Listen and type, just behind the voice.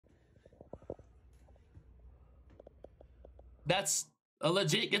That's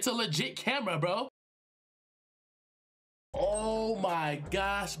it's a legit camera, bro. Oh my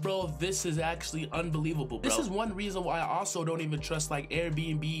gosh, bro, this is actually unbelievable, bro. This is one reason why I also don't even trust like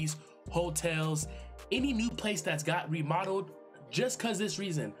Airbnbs, hotels, any new place that's got remodeled, just cause this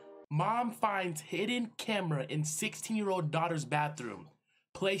reason. Mom finds hidden camera in 16-year-old daughter's bathroom,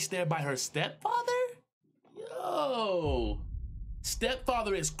 placed there by her stepfather? Yo,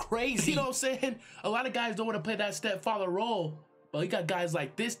 stepfather is crazy. You know what I'm saying? A lot of guys don't want to play that stepfather role, but you got guys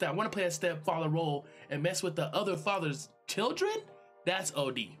like this that want to play that stepfather role and mess with the other father's children. That's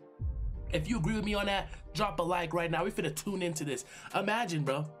OD. If you agree with me on that, drop a like right now. We finna tune into this. Imagine,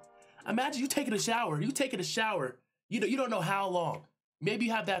 bro. Imagine you taking a shower. You don't know how long. Maybe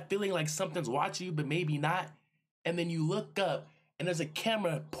you have that feeling like something's watching you, but maybe not. And then you look up and there's a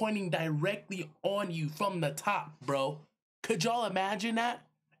camera pointing directly on you from the top, bro. Could y'all imagine that?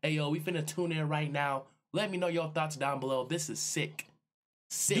 Hey, yo, we finna tune in right now. Let me know your thoughts down below. This is sick.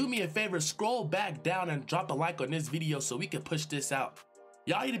 Do me a favor, scroll back down and drop a like on this video so we can push this out.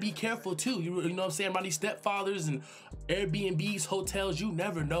 Y'all need to be careful too. You know what I'm saying? About these stepfathers and Airbnbs, hotels, you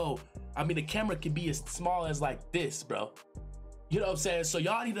never know. I mean, the camera can be as small as like this, bro. You know what I'm saying? So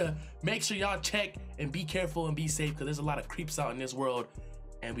y'all need to make sure y'all check and be careful and be safe, because there's a lot of creeps out in this world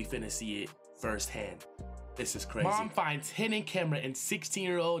and we finna see it firsthand. This is crazy. Mom finds hidden camera in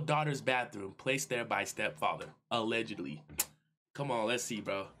 16-year-old daughter's bathroom, placed there by stepfather, allegedly. Come on, let's see,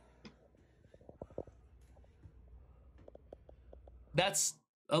 bro. It's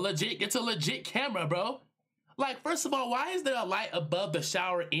a legit camera, bro. Like, first of all, why is there a light above the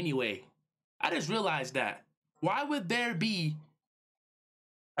shower anyway? I just realized that. Why would there be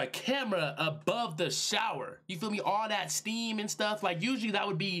a camera above the shower? You feel me? All that steam and stuff. Like, usually that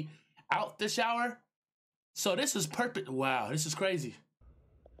would be out the shower. So this is perfect. Wow, this is crazy.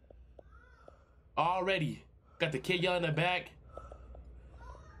 Already. Got the kid yelling in the back.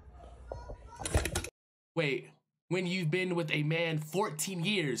 Wait, when you've been with a man 14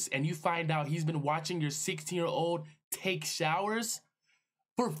 years and you find out he's been watching your 16-year-old take showers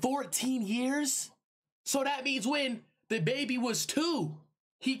for 14 years? So that means when the baby was 2,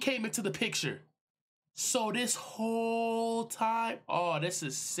 he came into the picture. So this whole time, oh, this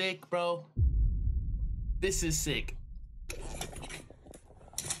is sick, bro. This is sick.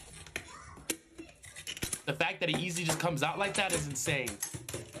 The fact that it easily just comes out like that is insane.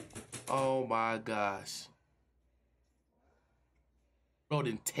 Oh my gosh. Bro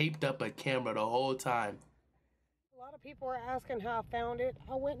done taped up a camera the whole time. A lot of people are asking how I found it.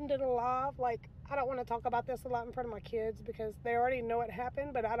 I went and did a live. Like, I don't want to talk about this a lot in front of my kids because they already know it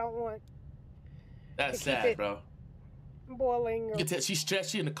happened, but I don't want That's sad, bro. Boiling. She's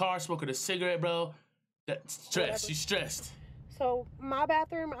stressed. She in the car smoking a cigarette, bro. That's stressed. Whatever. She's stressed. So my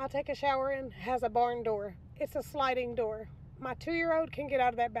bathroom I take a shower in has a barn door. It's a sliding door. My 2-year-old can get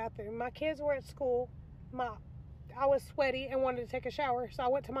out of that bathroom. My kids were at school. I was sweaty and wanted to take a shower, so I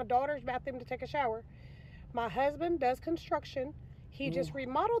went to my daughter's bathroom to take a shower. My husband does construction. He just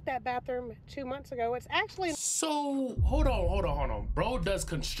remodeled that bathroom 2 months ago. It's actually... So, hold on. Bro does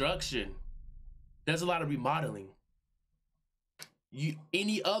construction. There's a lot of remodeling.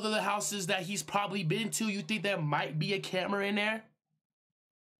 Any other houses that he's probably been to, you think there might be a camera in there?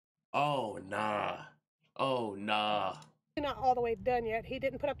 Oh, nah. Oh, nah. Not all the way done yet. He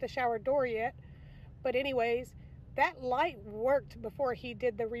didn't put up the shower door yet. But anyways, that light worked before he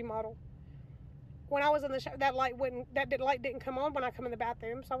did the remodel. When I was in the shower, that light didn't come on when I come in the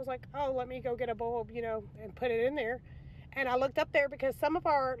bathroom. So I was like, oh, let me go get a bulb, you know, and put it in there. And I looked up there because some of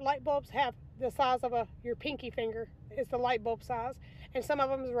our light bulbs have the size of your pinky finger is the light bulb size. And some of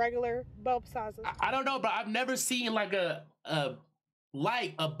them is regular bulb sizes. I don't know, bro. I've never seen like a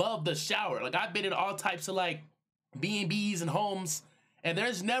light above the shower. Like, I've been in all types of like B&Bs and homes, and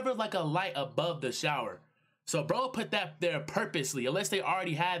there's never like a light above the shower. So bro put that there purposely, unless they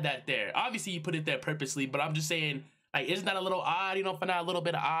already had that there. Obviously you put it there purposely, but I'm just saying, like, isn't that a little odd? You don't find that a little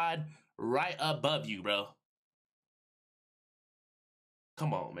bit odd right above you, bro?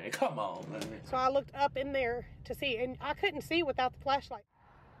 Come on, man. Come on, man. So I looked up in there to see, and I couldn't see without the flashlight.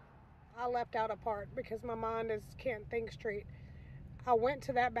 I left out a part because my mind can't think straight. I went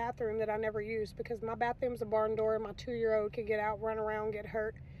to that bathroom that I never used because my bathroom's a barn door and my 2-year-old could get out, run around, get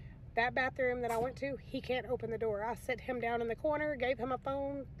hurt. That bathroom that I went to, he can't open the door. I set him down in the corner, gave him a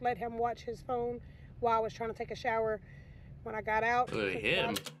phone, let him watch his phone while I was trying to take a shower. When I got out...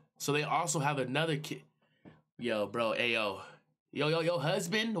 him. So they also have another kid. Yo, bro, ayo. Yo,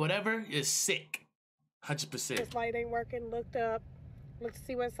 husband, whatever, is sick. 100%. This light ain't working. Looked up. Looked to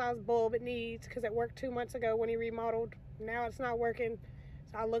see what size bulb it needs because it worked 2 months ago when he remodeled. Now it's not working.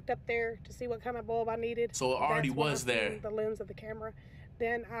 So I looked up there to see what kind of bulb I needed. So it already was there. The lens of the camera.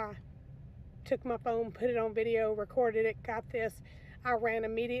 Then I took my phone, put it on video, recorded it, got this. I ran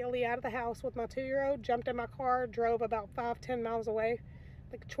immediately out of the house with my 2-year-old, jumped in my car, drove about 5-10 miles away,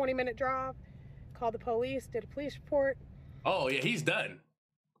 like a 20-minute drive, called the police, did a police report. Oh yeah, he's done.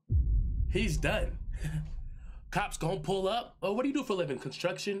 He's done. Cops gonna pull up. Oh, what do you do for a living?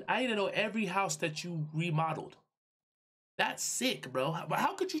 Construction? I need to know every house that you remodeled. That's sick, bro.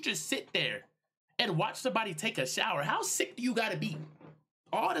 How could you just sit there and watch somebody take a shower? How sick do you gotta be?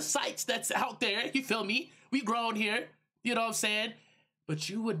 All the sites that's out there, you feel me? We grown here, you know what I'm saying? But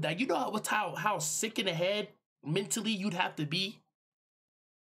you would, you know how sick in the head mentally you'd have to be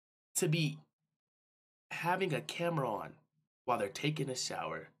having a camera on while they're taking a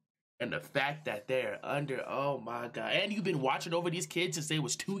shower. And the fact that they're under, oh my God. And you've been watching over these kids since they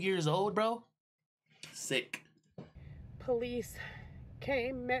was 2 years old, bro? Sick. Police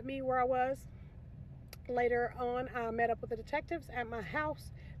came, met me where I was. Later on, I met up with the detectives at my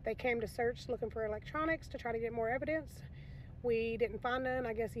house. They came to search looking for electronics to try to get more evidence. We didn't find none.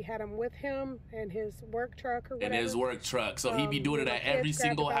 I guess he had them with him in his work truck or whatever. In his work truck. So he be doing it at every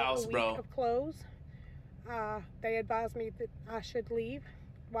single house, bro. Of clothes. They advised me that I should leave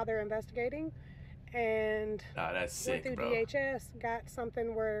while they're investigating. And that's sick, went through bro. DHS, got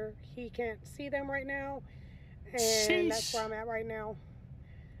something where he can't see them right now. And Sheesh. That's where I'm at right now.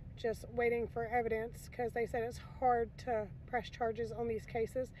 Just waiting for evidence because they said it's hard to press charges on these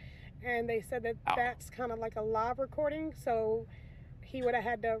cases. And they said that that's kind of like a live recording. So he would have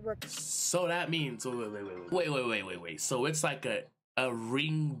had to... So that means... Wait. So it's like a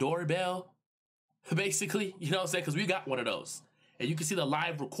Ring doorbell, basically? You know what I'm saying? Because we got one of those. And you can see the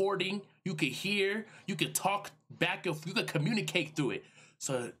live recording. You can hear. You can talk back. You can communicate through it.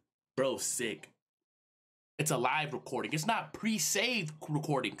 So, bro, sick. It's a live recording. It's not pre-saved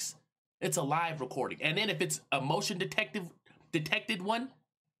recordings. It's a live recording. And then if it's a motion detected one,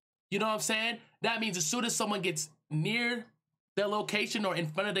 you know what I'm saying? That means as soon as someone gets near the location or in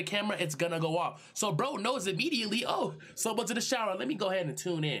front of the camera, it's gonna go off. So bro knows immediately, oh, someone's in the shower. Let me go ahead and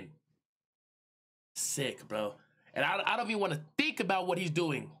tune in. Sick, bro. And I don't even want to think about what he's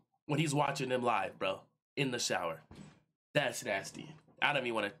doing when he's watching them live, bro, in the shower. That's nasty. I don't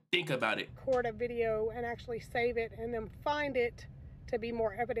even want to think about it. Record a video and actually save it and then find it to be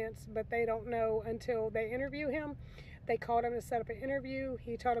more evidence, but they don't know until they interview him. They called him to set up an interview.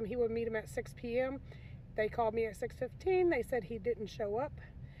 He told them he would meet him at 6 p.m. They called me at 6:15. They said he didn't show up.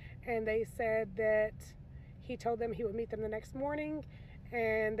 And they said that he told them he would meet them the next morning.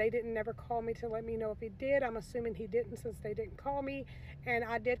 And they didn't never call me to let me know if he did. I'm assuming he didn't since they didn't call me. And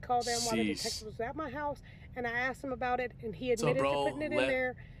I did call them while the detective was at my house. And I asked him about it. And he admitted to putting it in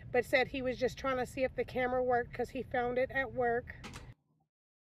there. But said he was just trying to see if the camera worked because he found it at work.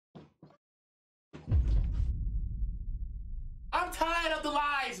 I'm tired of the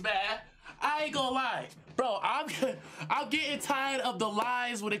lies, man. I ain't gonna lie. Bro, I'm getting tired of the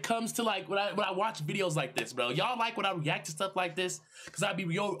lies when it comes to like when I watch videos like this, bro. Y'all like when I react to stuff like this because I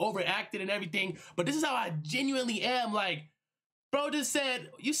be overacting and everything. But this is how I genuinely am. Like, bro just said,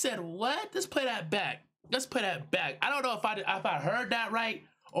 you said what? Let's play that back. Let's play that back. I don't know if I heard that right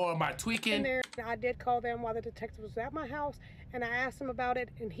or am I tweaking? I did call them while the detective was at my house and I asked him about it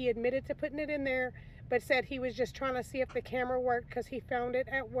and he admitted to putting it in there, but said he was just trying to see if the camera worked because he found it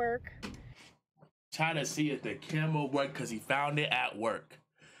at work. Trying to see if the camera worked because he found it at work.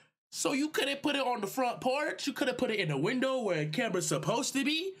 So you couldn't put it on the front porch? You could have put it in the window where a camera's supposed to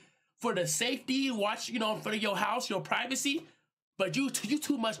be for the safety, watch, you know, in front of your house, your privacy. But you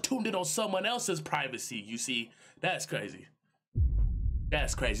too much tuned in on someone else's privacy, you see. That's crazy.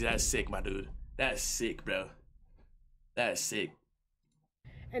 That's crazy. That's sick, my dude. That's sick, bro. That's sick.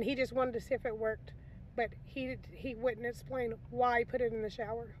 And he just wanted to see if it worked. But he wouldn't explain why he put it in the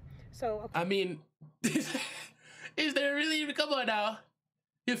shower. So I mean, is there really? Come on now,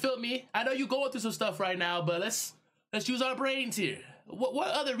 you feel me? I know you're going through some stuff right now, but let's use our brains here. What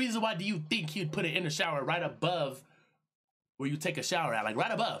other reason why do you think he'd put it in the shower right above where you take a shower at? Like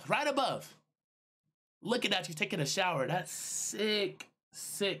right above. Looking at you taking a shower. That's sick,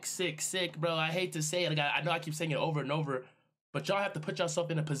 bro. I hate to say it. Like, I know I keep saying it over and over, but y'all have to put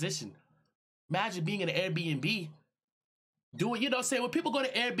yourself in a position. Imagine being in an Airbnb. Do it, you know what I'm saying? When people go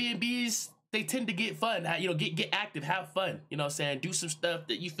to Airbnbs, they tend to get fun, you know, get active, have fun, you know what I'm saying? Do some stuff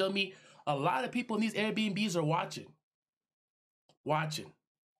that, you feel me? A lot of people in these Airbnbs are watching.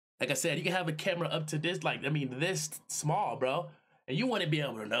 Like I said, you can have a camera up to this, like, I mean, this small, bro. And you want to be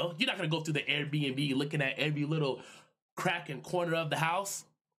able to know. You're not going to go through the Airbnb looking at every little crack and corner of the house.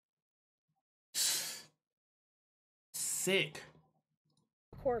 Sick.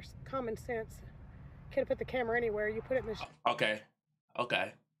 course, common sense. Can't put the camera anywhere. You put it in the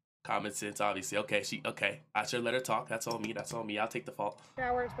Okay. Common sense, obviously. Okay, I should let her talk. That's on me. I'll take the fault.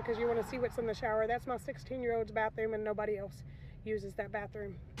 shower. It's because you want to see what's in the shower. That's my 16-year-old's bathroom, and nobody else uses that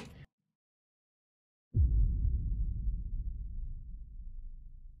bathroom.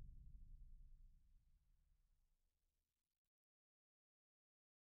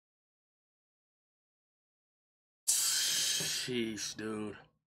 Sheesh, dude.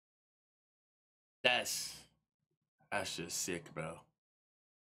 That's just sick, bro.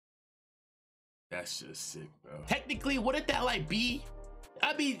 That's just sick, bro. Technically, wouldn't that like be?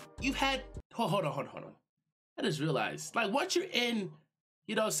 I mean, you've had hold on. I just realized, like, once you're in,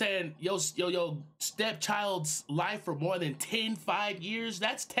 you know what I'm saying, your stepchild's life for more than 5 years,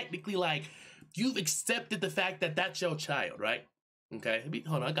 that's technically like you've accepted the fact that that's your child, right? Okay,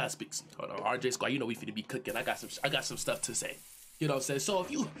 hold on, I gotta speak. Hold on, RJ Squad, you know we finna be cooking. I got some stuff to say. You know what I'm saying? So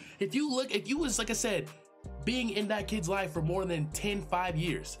if you was, like I said, being in that kid's life for more than 5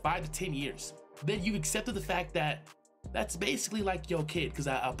 to 10 years, then you accepted the fact that that's basically like your kid. Because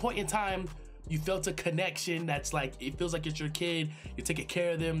at a point in time, you felt a connection that's like, it feels like it's your kid. You're taking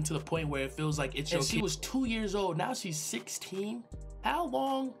care of them to the point where it feels like it's your kid. She was 2 years old, now she's 16. How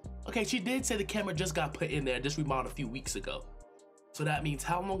long? Okay, she did say the camera just got put in there, just remodeled a few weeks ago. So that means,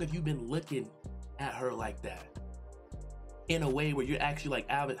 how long have you been looking at her like that? In a way where you're actually like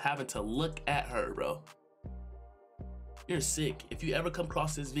having to look at her, bro. You're sick. If you ever come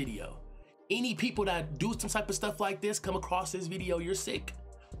across this video, any people that do some type of stuff like this come across this video, you're sick.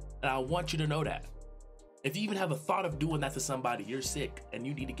 And I want you to know that. If you even have a thought of doing that to somebody, you're sick and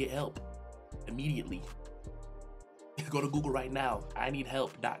you need to get help immediately. Go to Google right now,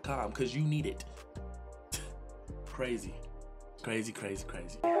 ineedhelp.com, because you need it. Crazy. Crazy.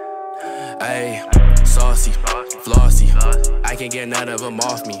 Ayy, saucy, flossy, I can't get none of them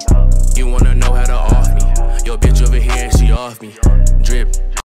off me. You wanna know how to